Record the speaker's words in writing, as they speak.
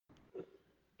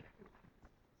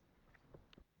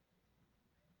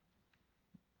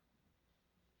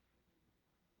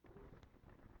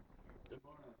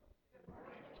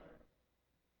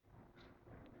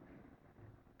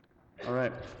All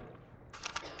right.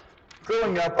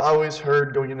 Growing up, I always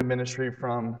heard going into ministry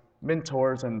from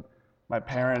mentors and my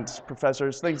parents,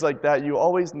 professors, things like that. You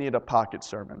always need a pocket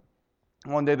sermon.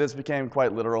 One day, this became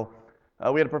quite literal.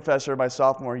 We had a professor my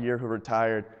sophomore year who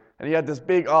retired, and he had this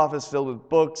big office filled with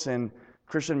books and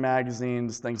Christian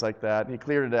magazines, things like that. And he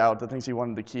cleared it out, the things he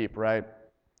wanted to keep, right?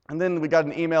 And then we got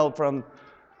an email from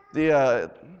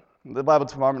the Bible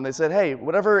department. They said, hey,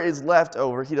 whatever is left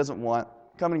over, he doesn't want,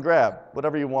 come and grab.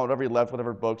 Whatever you want, whatever you left,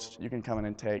 whatever books, you can come in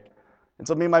and take. And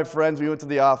so me and my friends, we went to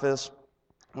the office.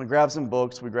 We grabbed some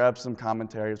books, we grabbed some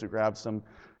commentaries, we grabbed some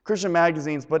Christian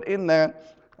magazines. But in there,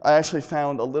 I actually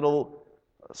found a little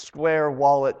square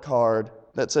wallet card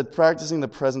that said, practicing the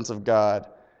presence of God.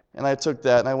 And I took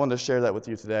that, and I wanted to share that with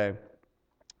you today.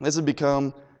 This has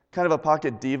become kind of a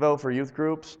pocket devo for youth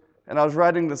groups. And I was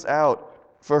writing this out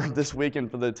for this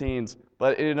weekend for the teens,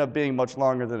 but it ended up being much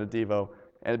longer than a devo,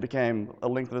 and it became a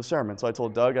length of a sermon. So I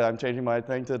told Doug, I'm changing my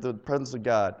thing to the presence of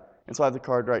God. And so I have the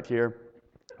card right here.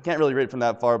 Can't really read from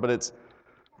that far, but it's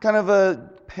kind of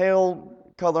a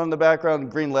pale color on the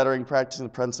background, green lettering, practicing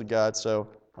the presence of God. So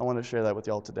I want to share that with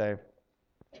y'all today.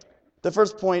 The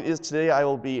first point is today I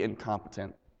will be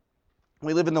incompetent.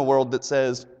 We live in a world that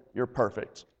says you're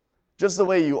perfect. Just the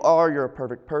way you are, you're a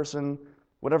perfect person.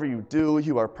 Whatever you do,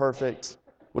 you are perfect.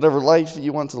 Whatever life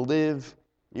you want to live,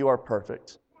 you are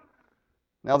perfect.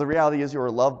 Now, the reality is you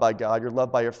are loved by God. You're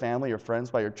loved by your family, your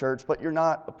friends, by your church, but you're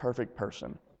not a perfect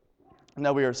person.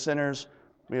 Now, we are sinners.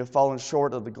 We have fallen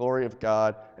short of the glory of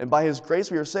God. And by His grace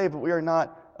we are saved, but we are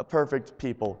not a perfect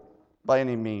people by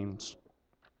any means.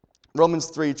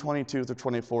 Romans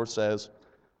 3:22-24 says,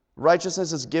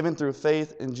 righteousness is given through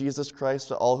faith in Jesus Christ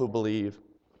to all who believe.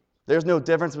 There's no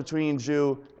difference between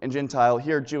Jew and Gentile.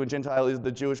 Here, Jew and Gentile is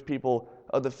the Jewish people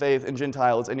of the faith, and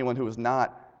Gentile is anyone who is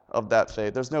not of that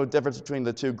faith. There's no difference between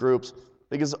the two groups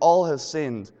because all have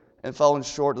sinned and fallen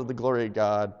short of the glory of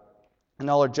God, and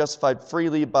all are justified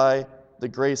freely by the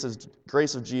grace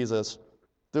of Jesus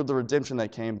through the redemption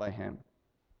that came by Him.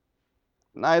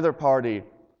 Neither party,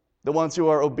 the ones who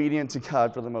are obedient to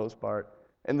God for the most part,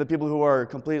 and the people who are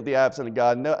completely absent of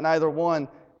God, neither one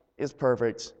is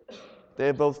perfect. They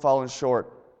have both fallen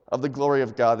short of the glory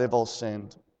of God. They've all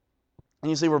sinned. And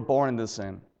you see, we're born into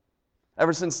sin.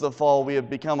 Ever since the fall, we have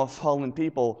become a fallen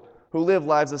people who live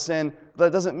lives of sin, but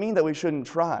that doesn't mean that we shouldn't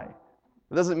try.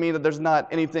 It doesn't mean that there's not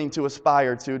anything to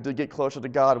aspire to get closer to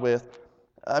God with.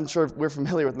 I'm sure we're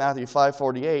familiar with Matthew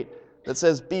 5:48 that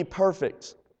says, be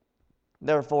perfect,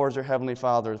 therefore as your heavenly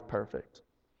Father is perfect.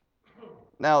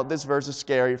 Now, this verse is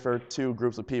scary for two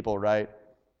groups of people, right?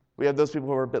 We have those people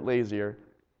who are a bit lazier,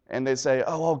 and they say,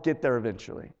 oh, I'll get there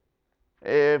eventually.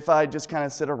 If I just kind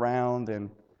of sit around and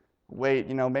wait,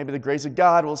 maybe the grace of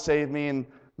God will save me, and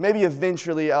maybe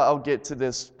eventually I'll get to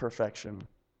this perfection.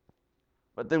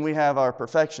 But then we have our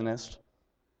perfectionists,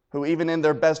 who even in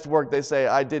their best work, they say,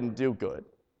 I didn't do good.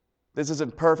 This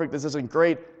isn't perfect, this isn't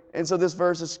great. And so this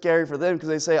verse is scary for them because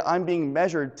they say, I'm being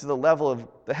measured to the level of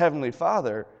the Heavenly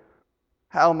Father.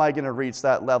 How am I going to reach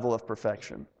that level of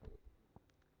perfection?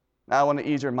 Now I want to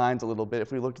ease your minds a little bit.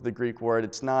 If we look at the Greek word,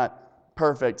 it's not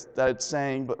perfect that it's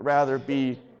saying, but rather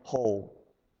be whole.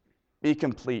 Be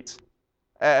complete.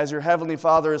 As your Heavenly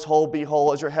Father is whole, be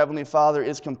whole. As your Heavenly Father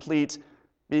is complete,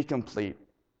 be complete.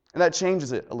 And that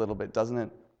changes it a little bit, doesn't it?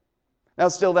 Now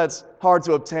still that's hard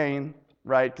to obtain,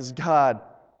 right? Because God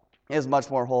is much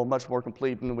more whole, much more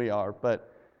complete than we are.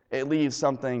 But it leaves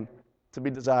something to be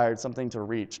desired, something to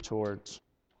reach towards.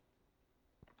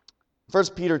 1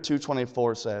 Peter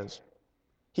 2:24 says,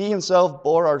 He Himself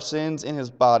bore our sins in His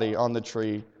body on the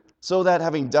tree, so that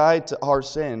having died to our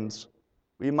sins,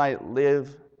 we might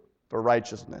live for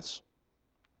righteousness.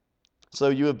 So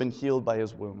you have been healed by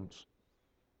His wounds.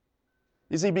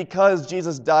 You see, because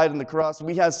Jesus died on the cross,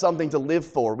 we have something to live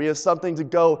for. We have something to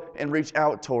go and reach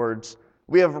out towards.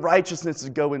 We have righteousness to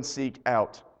go and seek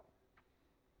out.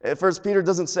 1 Peter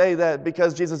doesn't say that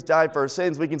because Jesus died for our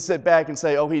sins, we can sit back and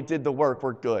say, oh, He did the work,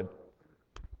 we're good.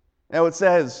 Now it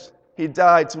says He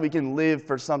died so we can live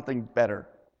for something better.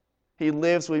 He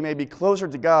lived so we may be closer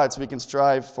to God, so we can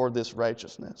strive for this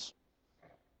righteousness.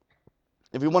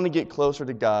 If we want to get closer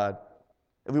to God,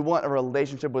 if we want a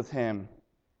relationship with Him,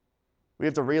 we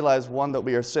have to realize, one, that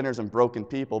we are sinners and broken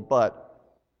people,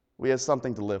 but we have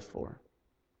something to live for.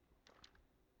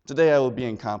 Today I will be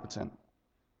incompetent.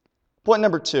 Point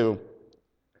number 2,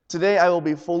 today I will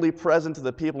be fully present to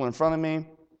the people in front of me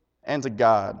and to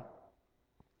God.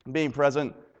 Being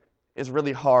present is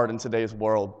really hard in today's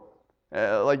world.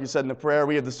 Like you said in the prayer,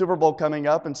 we have the Super Bowl coming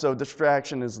up, and so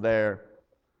distraction is there.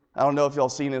 I don't know if y'all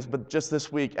seen this, but just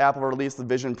this week, Apple released the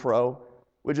Vision Pro,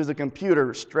 which is a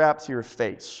computer strapped to your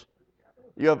face.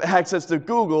 You have access to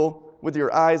Google with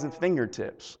your eyes and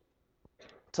fingertips.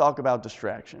 Talk about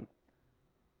distraction.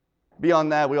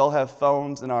 Beyond that, we all have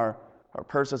phones in our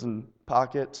purses and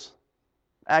pockets.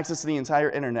 Access to the entire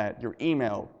internet, your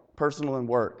email, personal and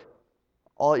work,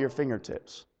 all at your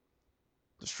fingertips.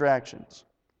 Distractions.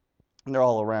 And they're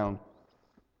all around.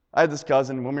 I had this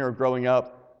cousin, when we were growing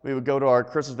up, we would go to our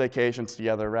Christmas vacations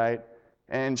together, right?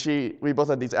 And we both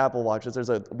had these Apple Watches. There's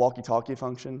a walkie-talkie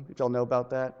function, if y'all know about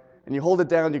that. And you hold it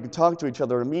down, you can talk to each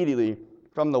other immediately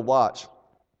from the watch.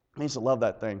 I used to love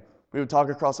that thing. We would talk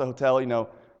across the hotel,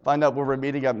 find out where we're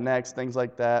meeting up next, things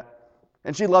like that.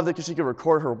 And she loved it because she could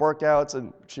record her workouts,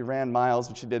 and she ran miles,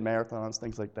 and she did marathons,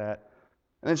 things like that.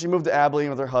 And then she moved to Abilene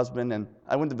with her husband, and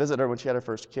I went to visit her when she had her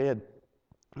first kid.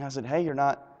 And I said, hey, you're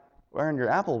not wearing your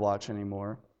Apple Watch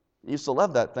anymore. You used to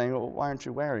love that thing. Well, why aren't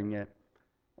you wearing it?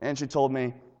 And she told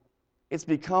me, it's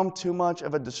become too much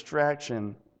of a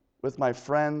distraction with my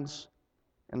friends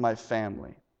and my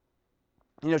family.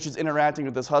 She's interacting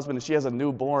with this husband, and she has a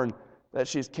newborn that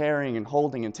she's carrying and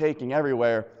holding and taking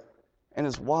everywhere. And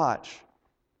his watch,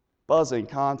 buzzing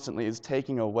constantly, is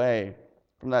taking away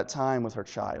from that time with her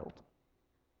child.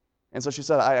 And so she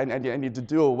said, I need to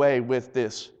do away with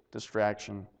this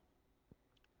distraction.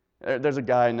 There's a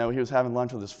guy I know, he was having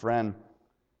lunch with his friend.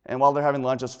 And while they're having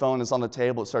lunch, his phone is on the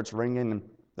table, it starts ringing, and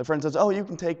the friend says, oh, you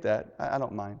can take that. I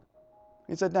don't mind.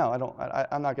 He said, no,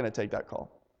 I'm not going to take that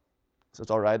call. So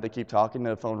it's all right. They keep talking.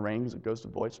 The phone rings. It goes to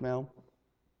voicemail.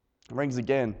 It rings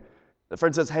again. The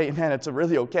friend says, hey, man, it's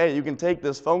really okay. You can take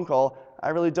this phone call. I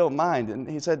really don't mind. And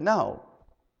he said, no.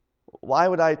 Why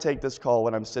would I take this call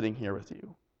when I'm sitting here with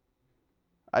you?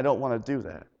 I don't want to do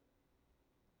that.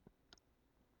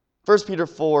 1 Peter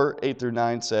 4, 8 through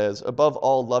 9 says, above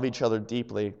all, love each other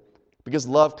deeply, because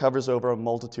love covers over a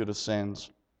multitude of sins.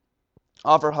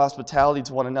 Offer hospitality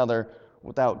to one another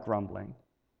without grumbling.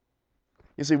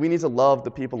 You see, we need to love the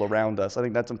people around us. I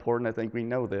think that's important. I think we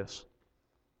know this.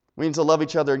 We need to love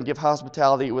each other and give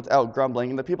hospitality without grumbling.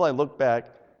 And the people I look back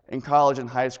in college and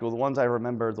high school, the ones I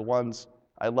remember, the ones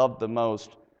I loved the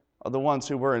most, are the ones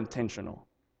who were intentional.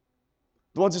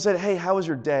 The ones who said, hey, how was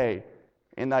your day?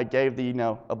 And I gave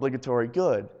the, obligatory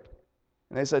good.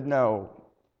 And they said, no,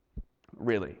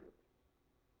 really.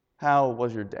 How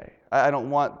was your day? I don't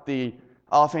want the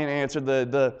offhand answer,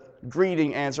 the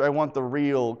greeting answer. I want the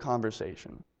real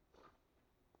conversation.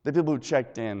 The people who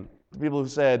checked in, the people who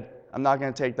said, I'm not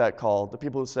going to take that call, the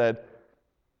people who said,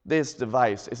 this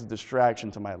device is a distraction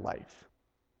to my life.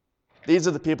 These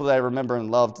are the people that I remember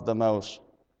and loved the most.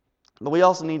 But we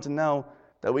also need to know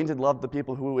that we need to love the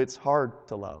people who it's hard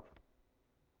to love.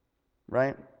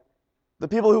 Right? The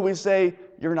people who we say,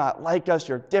 you're not like us,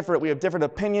 you're different, we have different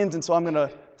opinions, and so I'm going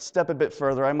to step a bit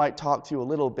further. I might talk to you a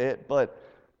little bit, but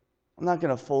I'm not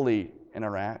going to fully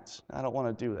interact. I don't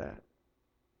want to do that.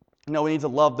 No, we need to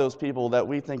love those people that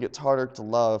we think it's harder to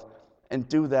love, and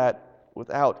do that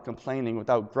without complaining,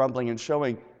 without grumbling, and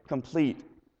showing complete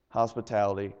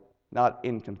hospitality, not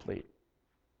incomplete.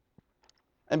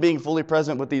 And being fully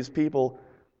present with these people,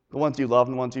 the ones you love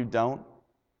and the ones you don't,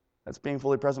 that's being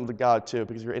fully present with God too,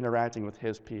 because you're interacting with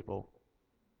His people.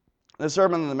 The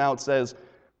Sermon on the Mount says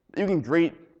you can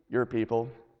greet your people,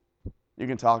 you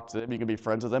can talk to them, you can be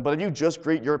friends with them, but if you just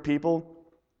greet your people,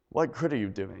 what good are you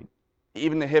doing?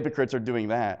 Even the hypocrites are doing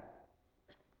that.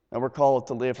 And we're called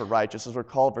to live for righteousness. We're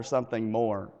called for something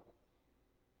more.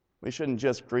 We shouldn't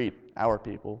just greet our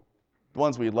people, the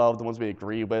ones we love, the ones we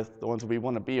agree with, the ones we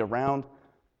want to be around.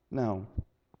 No.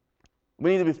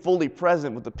 We need to be fully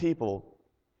present with the people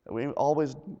that we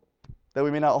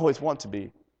may not always want to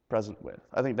be present with.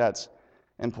 I think that's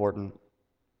important.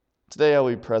 Today I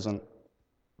will be present.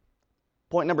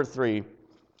 Point number 3,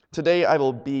 today I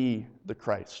will be the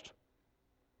Christ.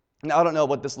 Now, I don't know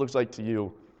what this looks like to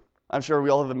you. I'm sure we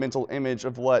all have a mental image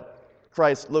of what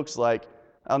Christ looks like.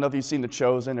 I don't know if you've seen The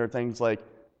Chosen or things like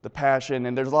The Passion,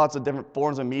 and there's lots of different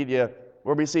forms of media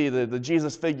where we see the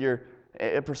Jesus figure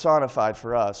personified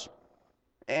for us.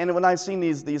 And when I've seen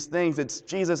these things, it's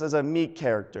Jesus as a meek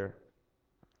character.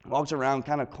 Walks around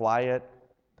kind of quiet,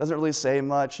 doesn't really say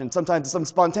much, and sometimes it's something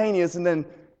spontaneous, and then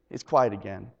he's quiet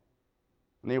again.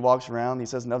 And he walks around, he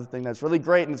says another thing that's really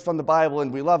great, and it's from the Bible,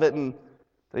 and we love it, and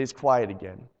then he's quiet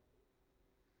again.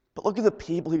 But look at the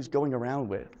people he's going around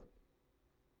with.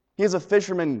 He has a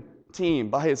fisherman team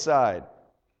by his side.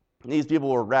 And these people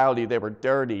were rowdy, they were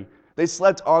dirty. They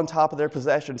slept on top of their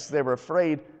possessions, so they were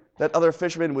afraid that other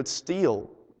fishermen would steal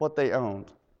what they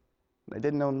owned. They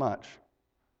didn't own much.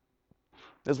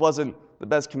 This wasn't the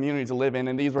best community to live in,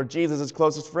 and these were Jesus'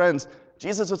 closest friends.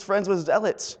 Jesus was friends with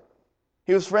zealots.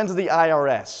 He was friends with the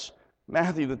IRS,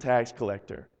 Matthew the tax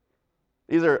collector.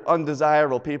 These are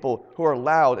undesirable people who are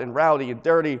loud and rowdy and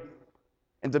dirty.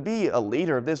 And to be a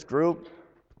leader of this group,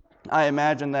 I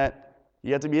imagine that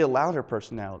you have to be a louder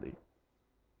personality.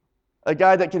 A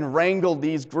guy that can wrangle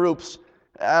these groups,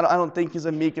 I don't think he's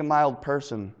a meek and mild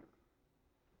person.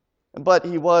 But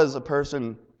he was a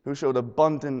person who showed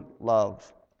abundant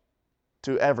love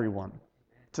to everyone,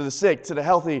 to the sick, to the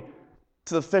healthy,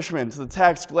 to the fishermen, to the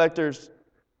tax collectors.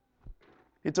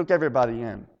 He took everybody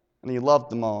in, and he loved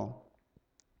them all.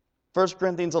 1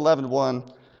 Corinthians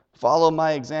 11:1, follow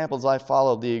my example as I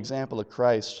followed the example of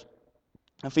Christ.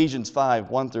 Ephesians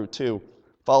 5:1-2,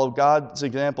 follow God's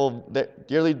example,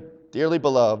 dearly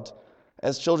beloved,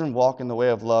 as children walk in the way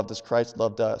of love as Christ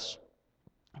loved us.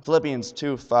 Philippians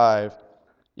 2:5,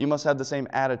 you must have the same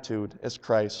attitude as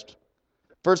Christ.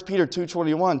 1 Peter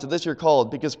 2:21, to this you're called,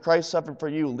 because Christ suffered for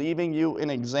you, leaving you an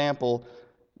example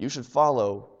you should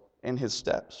follow in his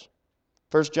steps.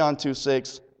 1 John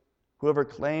 2:6, whoever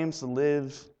claims to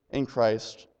live in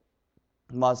Christ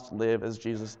must live as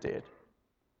Jesus did.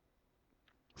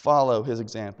 Follow his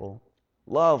example.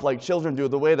 Love like children do,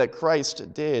 the way that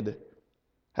Christ did.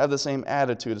 Have the same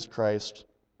attitude as Christ.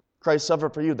 Christ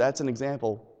suffered for you, that's an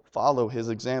example. Follow his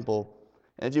example.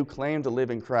 And if you claim to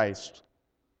live in Christ,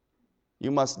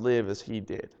 you must live as he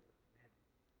did.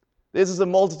 This is a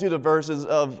multitude of verses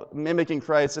of mimicking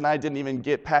Christ, and I didn't even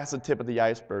get past the tip of the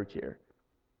iceberg here.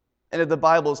 And if the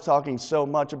Bible is talking so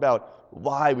much about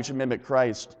why we should mimic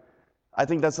Christ, I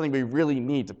think that's something we really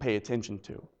need to pay attention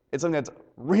to. It's something that's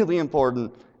really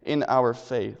important in our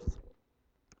faith.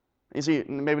 You see,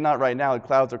 maybe not right now, the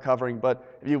clouds are covering,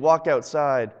 but if you walk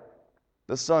outside,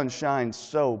 the sun shines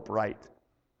so bright.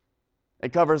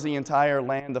 It covers the entire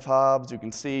land of Hobbs. You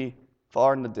can see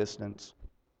far in the distance.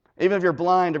 Even if you're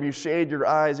blind or if you shade your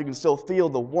eyes, you can still feel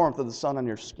the warmth of the sun on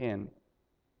your skin.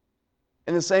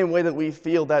 In the same way that we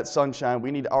feel that sunshine, we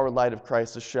need our light of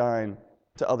Christ to shine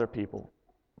to other people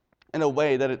in a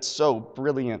way that it's so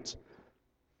brilliant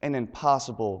and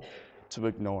impossible to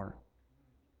ignore.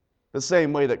 The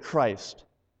same way that Christ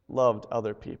loved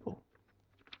other people.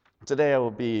 Today I will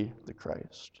be the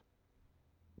Christ.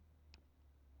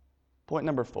 Point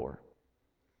number 4.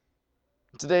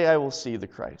 Today I will see the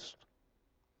Christ.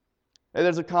 And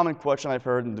there's a common question I've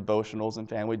heard in devotionals and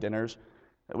family dinners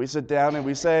that we sit down and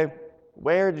we say,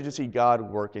 where did you see God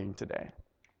working today?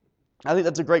 I think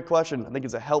that's a great question. I think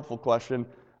it's a helpful question,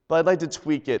 but I'd like to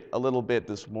tweak it a little bit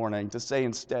this morning to say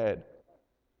instead,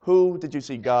 who did you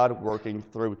see God working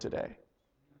through today?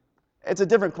 It's a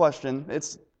different question.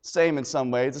 It's same in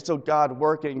some ways. It's still God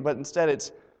working, but instead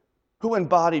it's who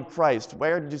embodied Christ?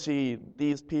 Where did you see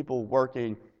these people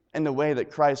working in the way that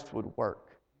Christ would work?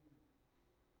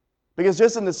 Because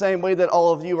just in the same way that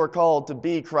all of you are called to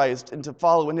be Christ and to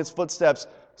follow in his footsteps,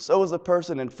 so is the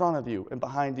person in front of you and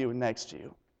behind you and next to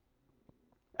you.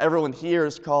 Everyone here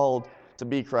is called to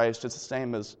be Christ, just the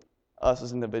same as us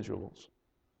as individuals.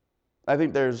 I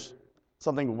think there's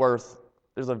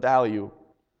a value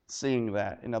seeing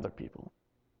that in other people.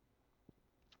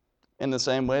 In the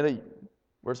same way that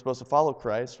we're supposed to follow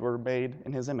Christ, we're made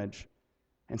in his image,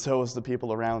 and so is the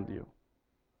people around you.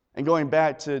 And going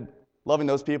back to loving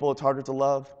those people, it's harder to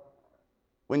love.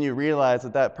 When you realize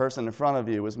that that person in front of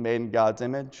you was made in God's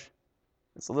image,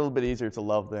 it's a little bit easier to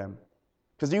love them.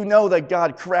 Because you know that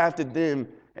God crafted them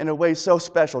in a way so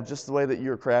special, just the way that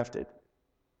you're crafted.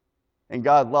 And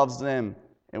God loves them,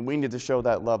 and we need to show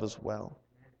that love as well.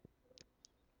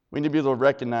 We need to be able to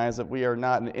recognize that we are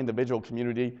not an individual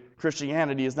community.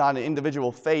 Christianity is not an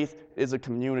individual faith, it is a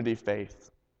community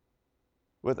faith.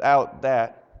 Without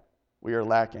that, we are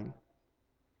lacking.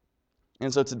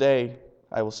 And so today,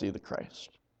 I will see the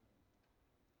Christ.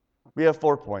 We have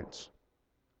 4 points.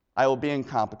 I will be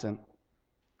incompetent.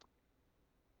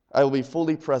 I will be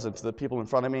fully present to the people in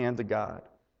front of me and to God.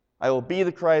 I will be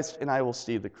the Christ, and I will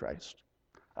see the Christ.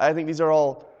 I think these are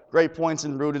all great points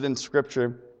and rooted in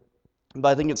Scripture, but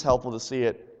I think it's helpful to see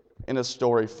it in a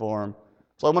story form.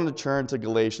 So I want to turn to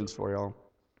Galatians for y'all.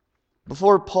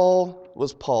 Before Paul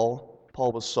was Paul,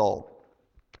 Paul was Saul.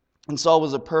 And Saul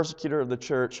was a persecutor of the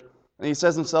church. And he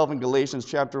says himself in Galatians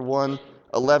chapter 1,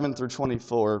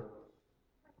 11-24,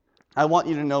 I want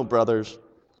you to know, brothers,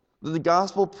 that the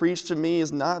gospel preached to me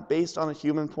is not based on a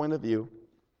human point of view.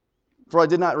 For I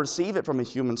did not receive it from a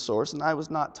human source, and I was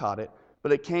not taught it,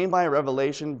 but it came by a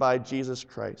revelation by Jesus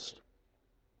Christ.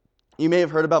 You may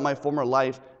have heard about my former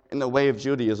life in the way of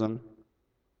Judaism.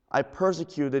 I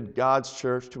persecuted God's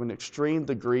church to an extreme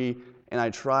degree, and I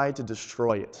tried to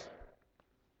destroy it.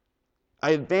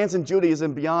 I advanced in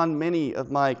Judaism beyond many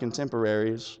of my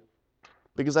contemporaries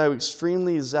because I was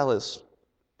extremely zealous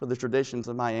for the traditions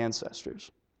of my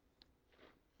ancestors.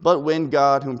 But when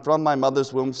God, whom from my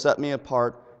mother's womb set me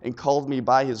apart and called me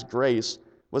by his grace,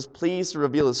 was pleased to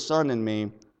reveal his Son in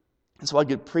me, so I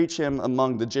could preach him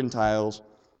among the Gentiles,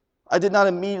 I did not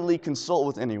immediately consult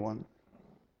with anyone.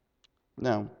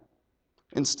 No.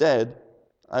 Instead,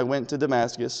 I went to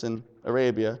Damascus in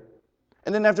Arabia,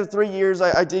 and then after 3 years,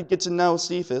 I did get to know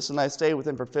Cephas, and I stayed with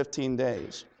him for 15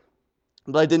 days.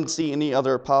 But I didn't see any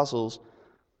other apostles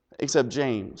except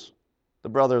James, the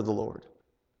brother of the Lord.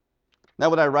 Now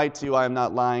when I write to you, I am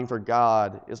not lying, for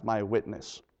God is my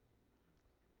witness.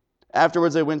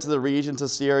 Afterwards, I went to the regions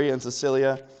of Syria and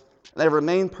Cilicia, and I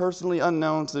remained personally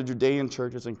unknown to the Judean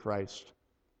churches in Christ.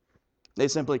 They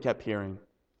simply kept hearing,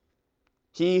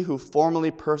 "He who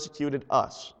formerly persecuted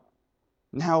us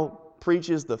now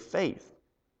preaches the faith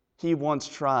he once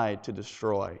tried to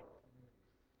destroy,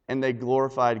 and they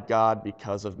glorified God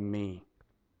because of me."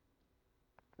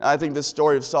 I think this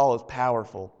story of Saul is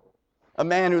powerful. A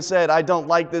man who said, "I don't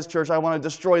like this church, I want to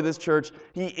destroy this church,"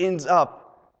 he ends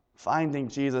up finding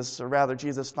Jesus, or rather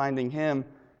Jesus finding him,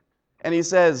 and he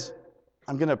says,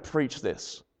 "I'm going to preach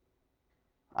this.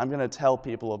 I'm going to tell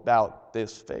people about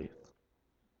this faith."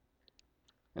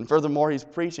 And furthermore, he's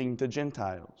preaching to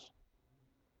Gentiles.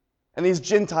 And these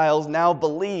Gentiles now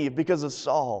believe because of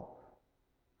Saul,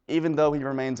 even though he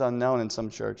remains unknown in some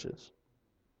churches.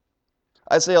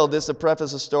 I say all this to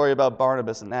preface a story about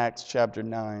Barnabas in Acts chapter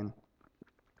 9.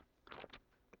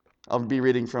 I'll be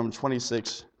reading from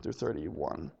 26 through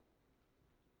 31.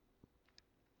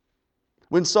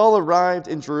 When Saul arrived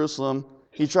in Jerusalem,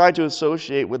 he tried to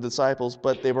associate with disciples,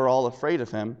 but they were all afraid of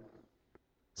him,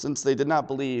 since they did not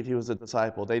believe he was a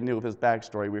disciple. They knew of his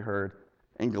backstory we heard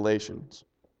in Galatians.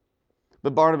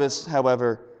 But Barnabas,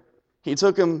 however, he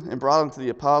took him and brought him to the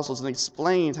apostles and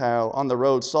explained how on the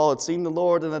road Saul had seen the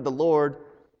Lord and that the Lord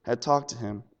had talked to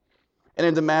him. And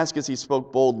in Damascus he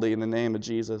spoke boldly in the name of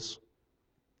Jesus.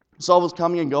 Saul was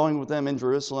coming and going with them in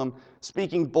Jerusalem,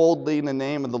 speaking boldly in the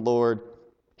name of the Lord.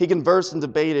 He conversed and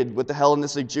debated with the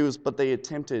Hellenistic Jews, but they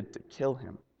attempted to kill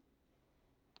him.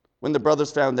 When the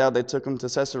brothers found out, they took him to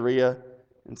Caesarea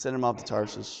and sent him off to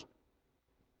Tarsus.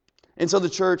 And so the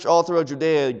church all throughout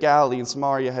Judea, Galilee, and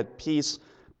Samaria had peace,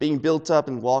 being built up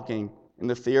and walking in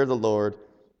the fear of the Lord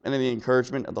and in the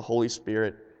encouragement of the Holy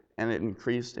Spirit, and it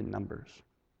increased in numbers.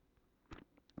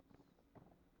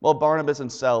 While Barnabas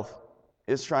himself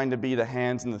is trying to be the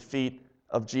hands and the feet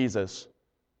of Jesus,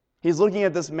 he's looking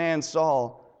at this man,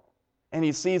 Saul, and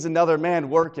he sees another man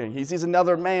working. He sees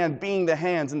another man being the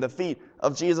hands and the feet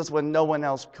of Jesus when no one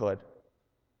else could.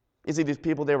 You see, these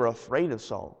people, they were afraid of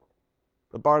Saul.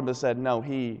 But Barnabas said, "No,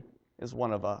 he is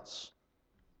one of us."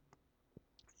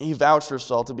 He vouched for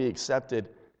Saul to be accepted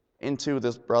into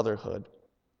this brotherhood.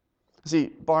 See,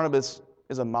 Barnabas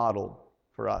is a model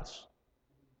for us.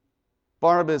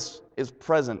 Barnabas is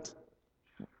present,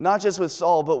 not just with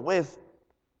Saul, but with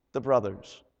the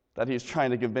brothers that he's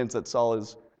trying to convince that Saul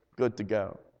is good to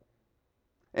go.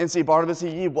 And see, Barnabas,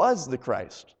 he was the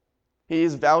Christ. He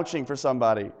is vouching for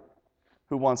somebody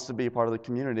who wants to be part of the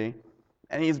community.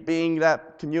 And he's being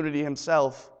that community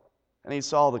himself, and he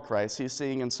saw the Christ. He's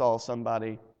seeing in Saul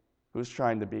somebody who's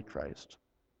trying to be Christ.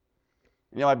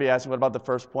 I'd be asking, what about the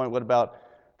first point? What about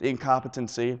the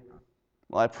incompetency?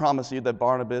 Well, I promise you that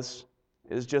Barnabas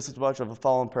is just as much of a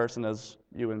fallen person as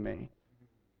you and me.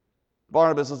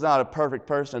 Barnabas was not a perfect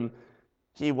person.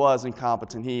 He was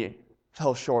incompetent. He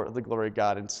fell short of the glory of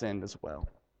God and sinned as well.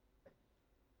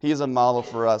 He is a model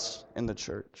for us in the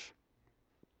church.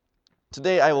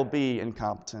 Today I will be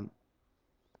incompetent.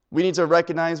 We need to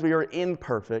recognize we are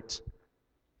imperfect.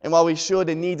 And while we should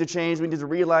and need to change, we need to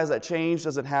realize that change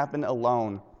doesn't happen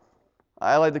alone.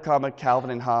 I like the comic Calvin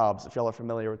and Hobbes, if y'all are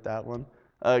familiar with that one.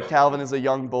 Calvin is a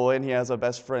young boy, and he has a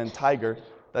best friend, Tiger,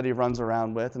 that he runs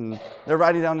around with. And they're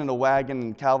riding down in a wagon,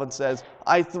 and Calvin says,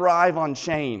 "I thrive on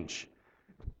change."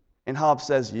 And Hobbes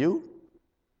says, You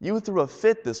threw a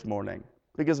fit this morning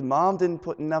because Mom didn't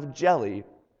put enough jelly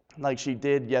like she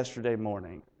did yesterday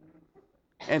morning.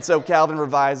 And so Calvin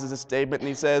revises his statement and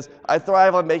he says, "I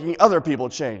thrive on making other people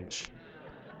change."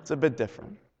 It's a bit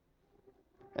different.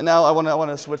 And now I want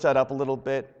to switch that up a little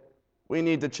bit. We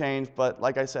need to change, but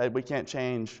like I said, we can't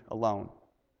change alone.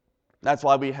 That's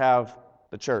why we have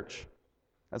the church.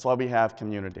 That's why we have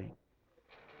community.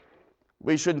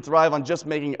 We shouldn't thrive on just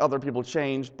making other people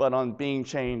change, but on being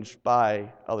changed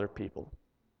by other people.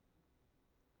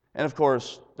 And of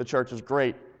course, the church is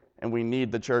great, and we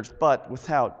need the church, but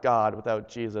without God, without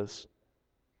Jesus,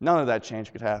 none of that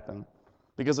change could happen.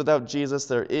 Because without Jesus,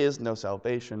 there is no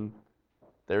salvation,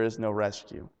 there is no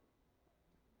rescue.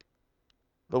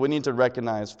 But we need to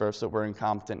recognize first that we're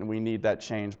incompetent, and we need that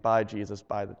change by Jesus,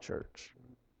 by the church.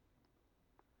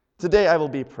 Today I will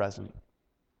be present.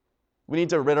 We need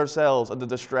to rid ourselves of the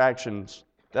distractions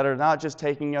that are not just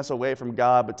taking us away from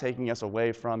God, but taking us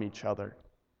away from each other.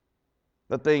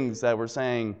 The things that we're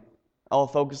saying, I'll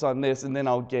focus on this and then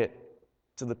I'll get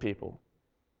to the people.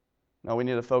 No, we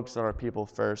need to focus on our people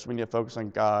first. We need to focus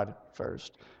on God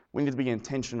first. We need to be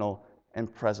intentional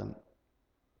and present.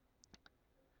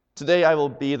 Today I will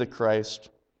be the Christ.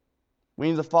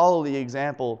 We need to follow the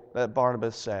example that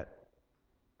Barnabas set,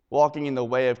 walking in the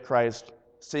way of Christ,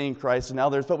 seeing Christ in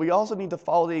others, but we also need to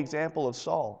follow the example of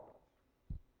Saul.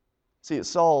 See,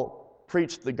 Saul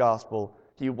preached the gospel.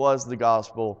 He was the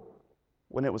gospel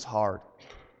when it was hard.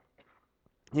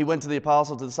 He went to the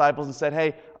apostles, the disciples, and said,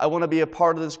 hey, I want to be a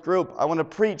part of this group. I want to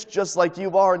preach just like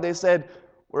you are. And they said,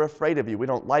 we're afraid of you. We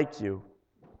don't like you.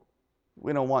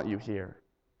 We don't want you here.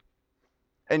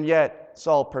 And yet,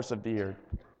 Saul persevered.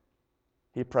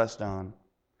 He pressed on.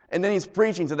 And then he's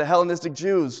preaching to the Hellenistic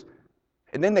Jews.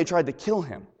 And then they tried to kill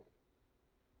him.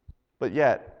 But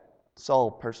yet, Saul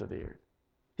persevered.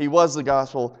 He was the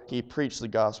gospel. He preached the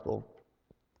gospel,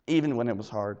 even when it was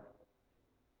hard.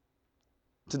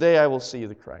 Today I will see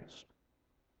the Christ.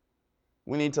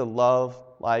 We need to love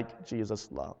like Jesus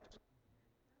loved.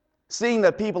 Seeing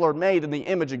that people are made in the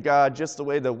image of God just the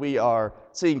way that we are.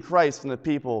 Seeing Christ in the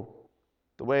people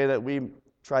the way that we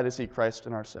try to see Christ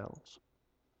in ourselves.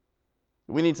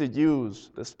 We need to use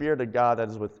the Spirit of God that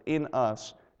is within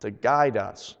us to guide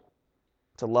us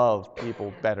to love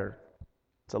people better,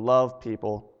 to love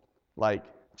people like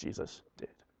Jesus did.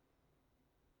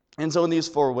 And so in these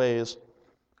 4 ways,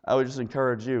 I would just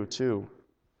encourage you to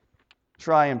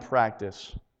try and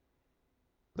practice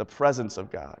the presence of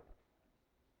God.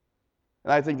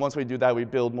 And I think once we do that, we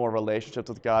build more relationships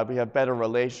with God. We have better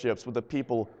relationships with the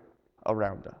people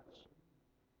around us.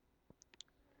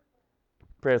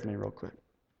 Pray with me real quick.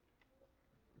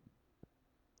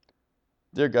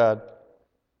 Dear God,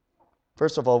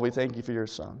 first of all, we thank you for your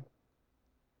Son.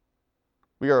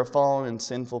 We are a fallen and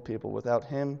sinful people. Without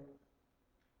him,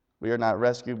 we are not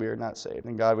rescued, we are not saved.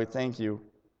 And God, we thank you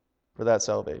for that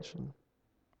salvation.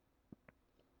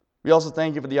 We also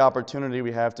thank you for the opportunity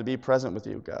we have to be present with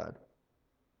you, God.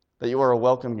 That you are a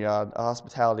welcome God, a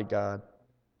hospitality God,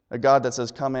 a God that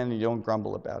says, come in and you don't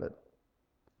grumble about it.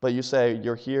 But you say,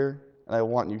 you're here, and I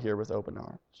want you here with open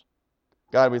arms.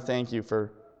 God, we thank you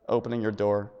for opening your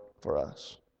door for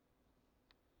us.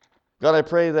 God, I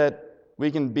pray that we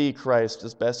can be Christ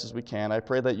as best as we can. I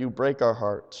pray that you break our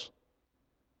hearts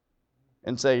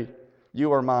and say,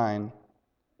 you are mine,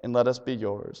 and let us be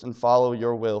yours, and follow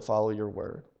your will, follow your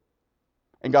word.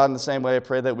 And God, in the same way, I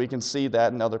pray that we can see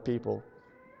that in other people,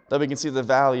 that we can see the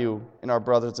value in our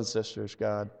brothers and sisters,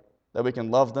 God, that we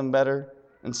can love them better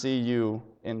and see you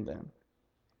in them.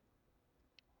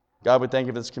 God, we thank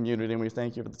you for this community, and we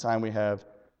thank you for the time we have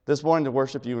this morning to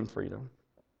worship you in freedom.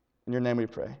 In your name we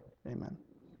pray. Amen.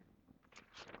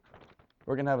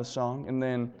 We're going to have a song, and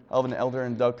then I'll have an elder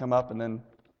and Doug come up, and then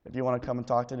if you want to come and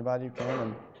talk to anybody, you can,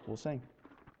 and we'll sing.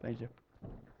 Thank you.